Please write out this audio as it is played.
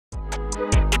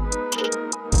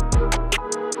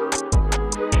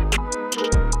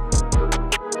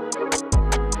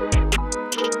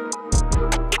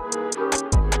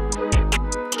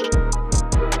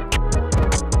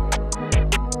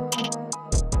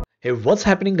Hey, what's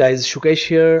happening guys? Shukesh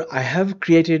here. I have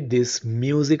created this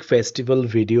music festival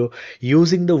video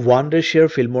using the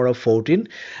Wondershare Filmora 14.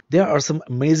 There are some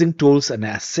amazing tools and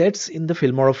assets in the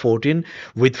Filmora 14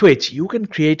 with which you can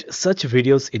create such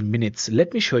videos in minutes.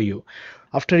 Let me show you.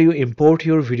 After you import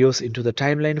your videos into the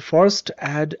timeline, first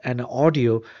add an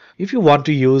audio. If you want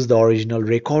to use the original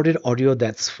recorded audio,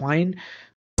 that's fine.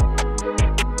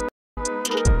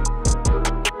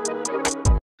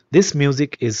 This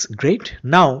music is great.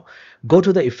 Now go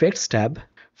to the effects tab.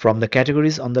 From the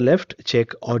categories on the left, check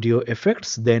audio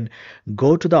effects, then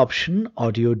go to the option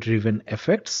audio driven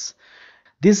effects.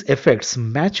 These effects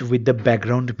match with the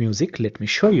background music. Let me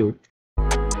show you.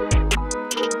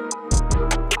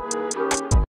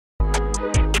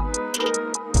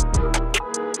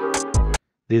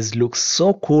 This looks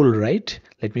so cool, right?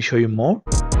 Let me show you more.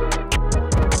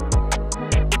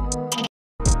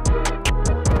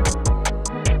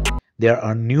 There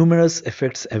are numerous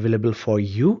effects available for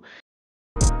you.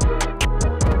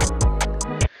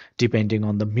 Depending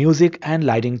on the music and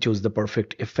lighting, choose the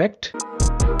perfect effect.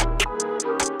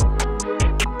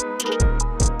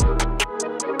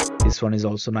 This one is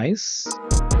also nice.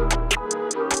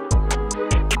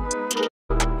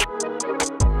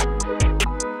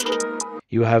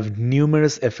 You have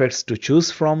numerous effects to choose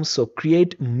from, so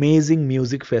create amazing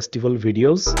music festival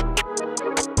videos.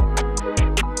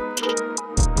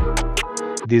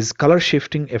 These color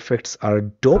shifting effects are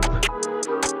dope.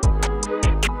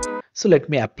 So let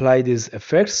me apply these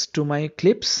effects to my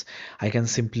clips. I can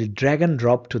simply drag and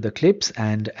drop to the clips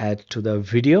and add to the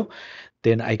video.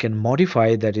 Then I can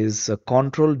modify, that is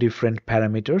control different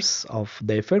parameters of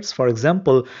the effects. For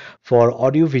example, for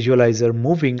audio visualizer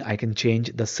moving, I can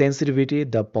change the sensitivity,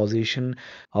 the position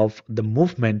of the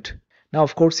movement. Now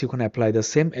of course you can apply the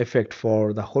same effect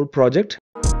for the whole project.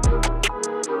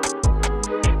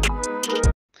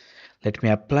 Let me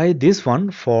apply this one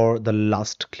for the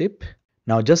last clip.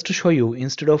 Now just to show you,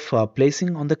 instead of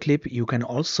placing on the clip, you can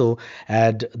also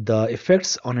add the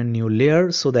effects on a new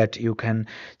layer so that you can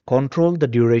control the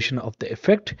duration of the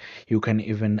effect. You can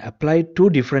even apply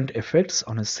two different effects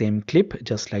on a same clip,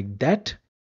 just like that.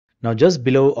 Now just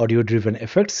below audio driven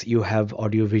effects, you have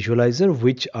audio visualizer,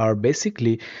 which are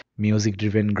basically music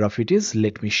driven graffitis.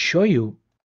 Let me show you.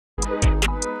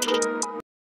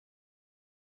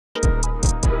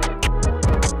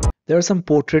 There are some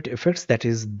portrait effects, that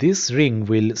is, this ring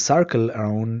will circle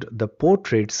around the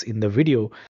portraits in the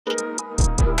video.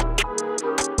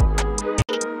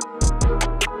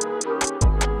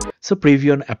 So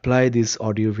preview and apply these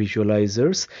audio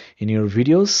visualizers in your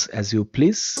videos as you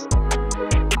please.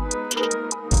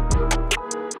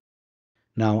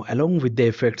 Now along with the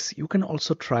effects, you can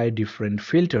also try different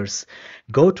filters.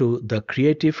 Go to the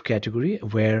creative category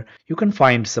where you can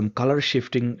find some color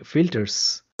shifting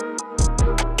filters.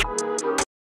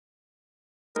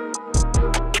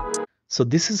 So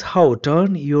this is how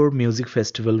turn your music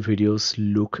festival videos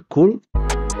look cool.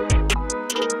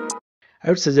 I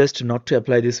would suggest not to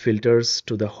apply these filters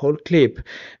to the whole clip,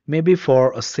 maybe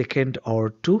for a second or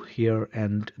two here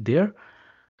and there.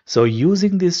 So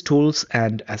using these tools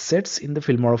and assets in the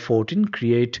Filmora 14,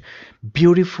 create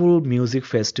beautiful music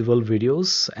festival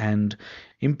videos and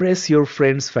impress your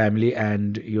friends, family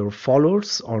and your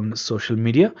followers on social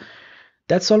media.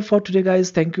 That's all for today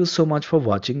guys. Thank you so much for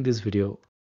watching this video.